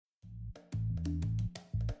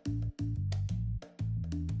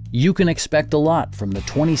You can expect a lot from the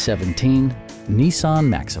 2017 Nissan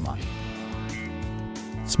Maxima.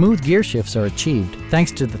 Smooth gear shifts are achieved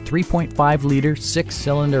thanks to the 3.5-liter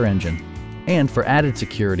six-cylinder engine. And for added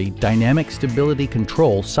security, dynamic stability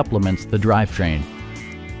control supplements the drivetrain.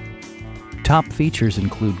 Top features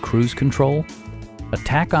include cruise control, a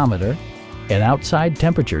tachometer, an outside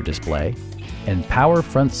temperature display, and power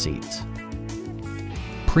front seats.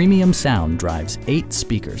 Premium sound drives 8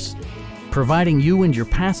 speakers, providing you and your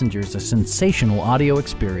passengers a sensational audio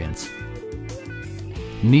experience.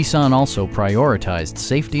 Nissan also prioritized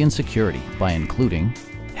safety and security by including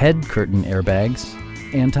head curtain airbags,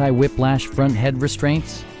 anti-whiplash front head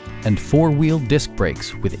restraints, and 4-wheel disc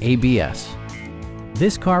brakes with ABS.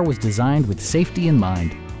 This car was designed with safety in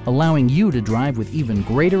mind, allowing you to drive with even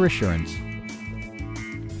greater assurance.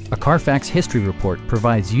 A Carfax history report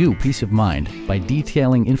provides you peace of mind by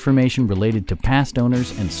detailing information related to past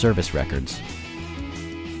owners and service records.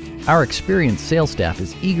 Our experienced sales staff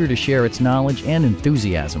is eager to share its knowledge and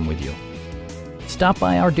enthusiasm with you. Stop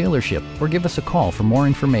by our dealership or give us a call for more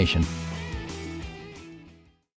information.